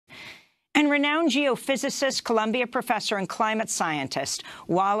renowned geophysicist, Columbia professor, and climate scientist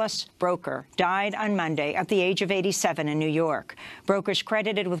Wallace Broecker died on Monday at the age of 87 in New York. Broecker's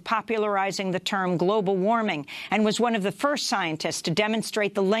credited with popularizing the term global warming and was one of the first scientists to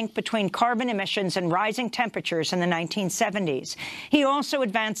demonstrate the link between carbon emissions and rising temperatures in the 1970s. He also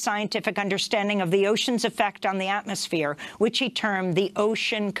advanced scientific understanding of the ocean's effect on the atmosphere, which he termed the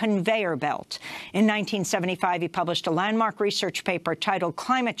ocean conveyor belt. In 1975, he published a landmark research paper titled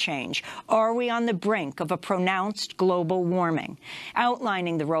Climate Change: Are We on the Brink of a Pronounced Global Warming?,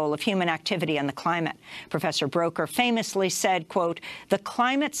 outlining the role of human activity on the climate. Professor Broecker famously said, quote, "The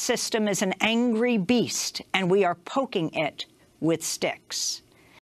climate system is an angry beast, and we are poking it with sticks."